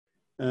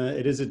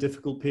It is a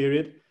difficult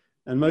period.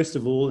 And most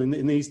of all,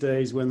 in these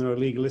days when there are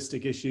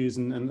legalistic issues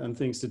and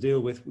things to deal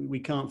with, we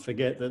can't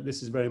forget that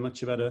this is very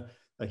much about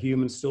a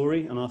human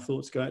story, and our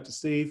thoughts go out to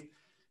Steve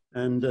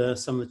and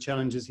some of the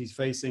challenges he's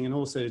facing, and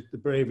also the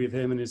bravery of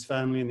him and his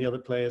family and the other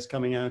players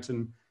coming out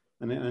and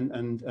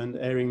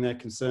airing their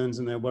concerns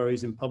and their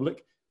worries in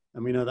public.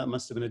 And we know that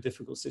must have been a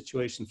difficult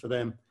situation for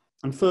them.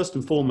 And first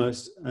and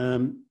foremost,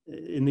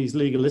 in these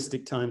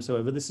legalistic times,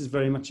 however, this is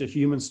very much a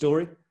human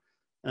story.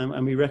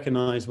 And we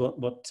recognise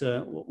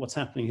what's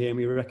happening here, and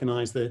we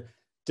recognise the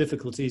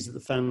difficulties that the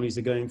families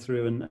are going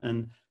through,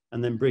 and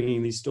then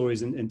bringing these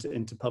stories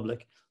into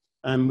public.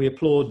 And we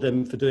applaud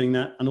them for doing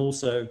that, and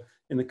also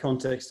in the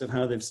context of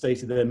how they've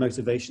stated their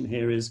motivation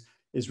here is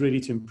really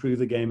to improve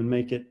the game and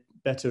make it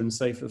better and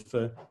safer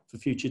for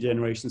future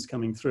generations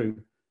coming through.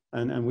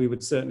 And we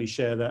would certainly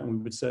share that, and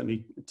we would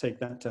certainly take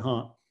that to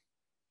heart.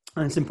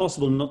 And it's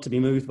impossible not to be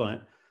moved by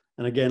it.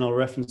 And again, I'll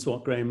reference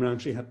what Graham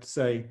Rowntree had to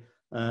say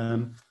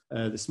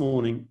this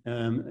morning.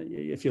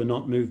 If you're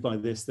not moved by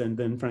this,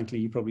 then frankly,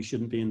 you probably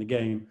shouldn't be in the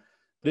game.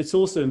 But it's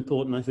also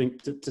important, I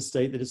think, to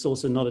state that it's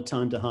also not a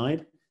time to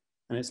hide,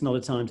 and it's not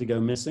a time to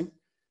go missing.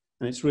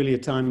 And it's really a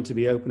time to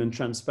be open and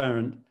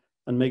transparent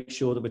and make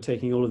sure that we're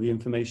taking all of the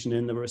information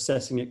in, that we're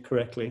assessing it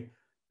correctly,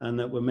 and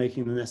that we're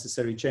making the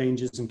necessary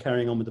changes and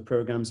carrying on with the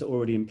programs that are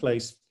already in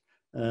place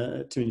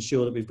to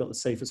ensure that we've got the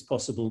safest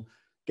possible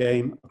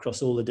game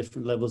across all the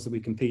different levels that we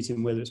compete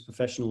in, whether it's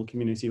professional,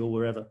 community, or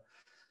wherever.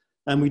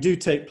 And we do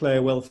take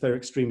player welfare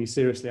extremely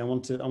seriously. I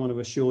want to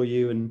assure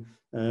you and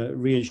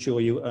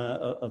reassure you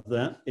of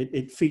that.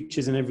 It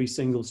features in every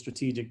single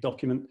strategic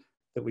document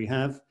that we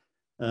have.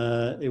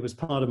 It was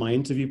part of my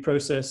interview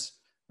process.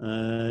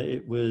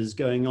 It was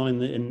going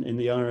on in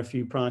the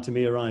RFU prior to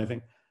me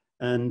arriving,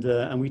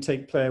 and we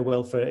take player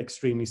welfare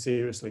extremely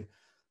seriously.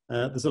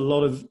 There's a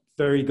lot of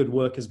very good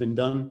work has been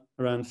done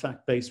around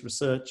fact-based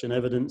research and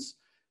evidence,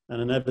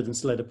 and an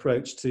evidence-led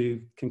approach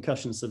to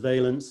concussion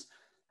surveillance,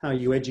 how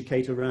you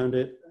educate around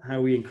it,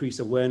 how we increase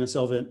awareness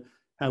of it,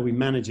 how we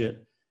manage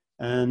it.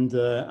 And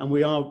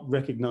we are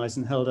recognised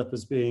and held up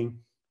as being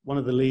one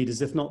of the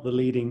leaders, if not the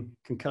leading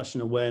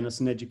concussion awareness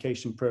and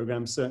education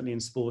program, certainly in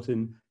sport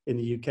in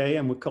the UK,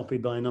 and we're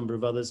copied by a number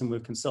of others, and we're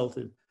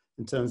consulted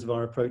in terms of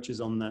our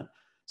approaches on that.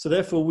 So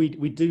therefore, we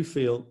do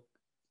feel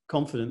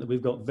confident that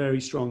we've got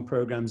very strong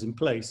programs in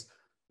place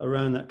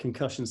around that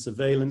concussion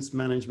surveillance,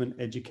 management,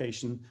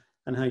 education,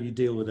 and how you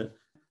deal with it.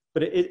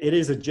 But it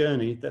is a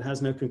journey that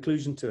has no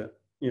conclusion to it.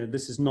 You know,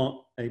 this is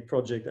not a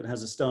project that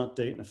has a start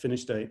date and a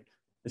finish date.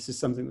 This is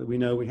something that we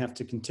know we have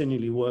to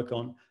continually work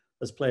on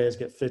as players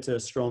get fitter,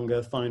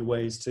 stronger, find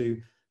ways to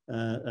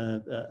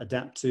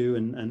adapt to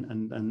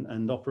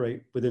and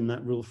operate within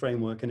that rule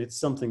framework. And it's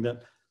something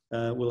that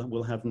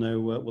will have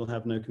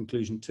no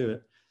conclusion to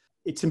it.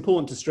 It's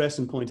important to stress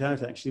and point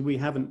out, actually, we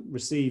haven't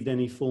received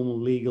any formal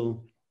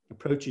legal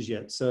approaches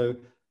yet. So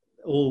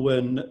all we're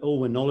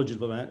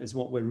knowledgeable about is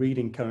what we're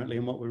reading currently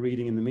and what we're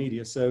reading in the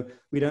media. So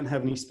we don't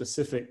have any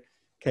specific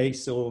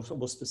case or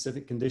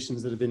specific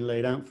conditions that have been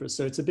laid out for us.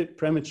 So it's a bit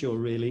premature,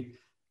 really,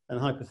 and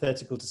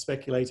hypothetical to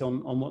speculate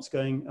on what's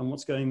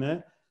going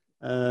there.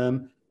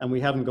 And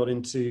we haven't got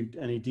into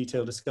any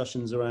detailed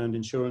discussions around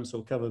insurance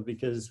or cover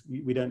because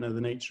we don't know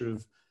the nature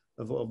of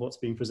what's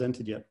being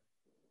presented yet.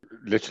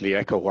 Literally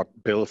echo what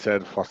Bill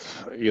said. What,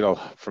 you know,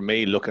 for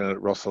me, looking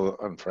at Russell,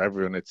 and for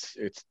everyone, it's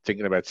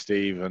thinking about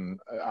Steve and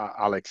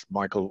Alex,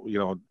 Michael. You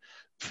know,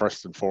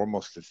 first and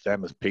foremost, it's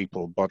them as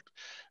people. But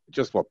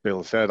just what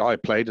Bill said, I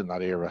played in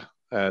that era.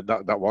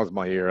 That was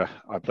my era.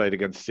 I played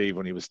against Steve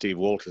when he was Steve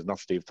Walters, not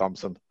Steve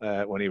Thompson,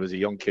 when he was a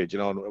young kid. You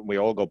know, and we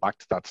all go back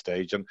to that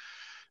stage,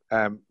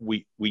 and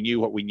we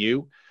knew what we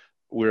knew.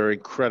 We were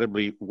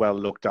incredibly well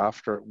looked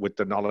after with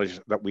the knowledge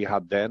that we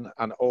had then,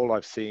 and all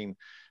I've seen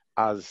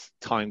as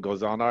time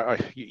goes on,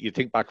 you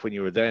think back when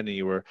you were then,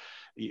 and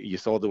you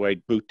saw the way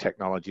boot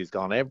technology has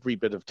gone. Every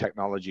bit of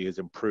technology has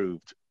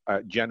improved,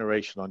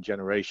 generation on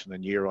generation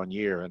and year on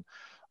year. And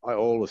I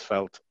always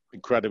felt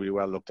incredibly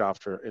well looked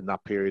after in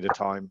that period of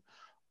time.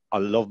 I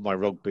love my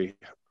rugby.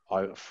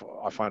 I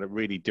find it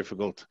really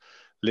difficult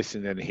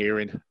listening and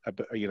hearing,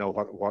 you know,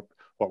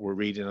 what we're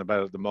reading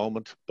about at the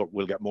moment. But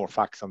we'll get more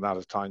facts on that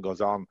as time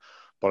goes on.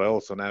 But I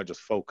also now just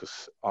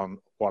focus on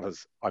what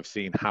I've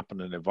seen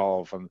happen and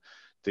evolve, and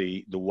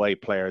the way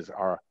players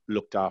are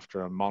looked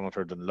after and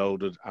monitored and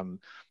loaded, and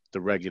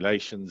the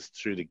regulations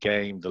through the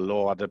game, the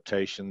law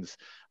adaptations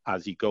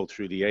as you go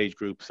through the age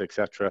groups,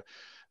 etc.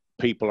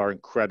 People are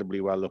incredibly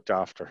well looked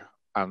after,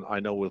 and I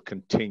know we'll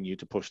continue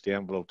to push the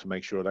envelope to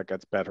make sure that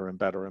gets better and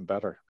better and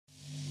better.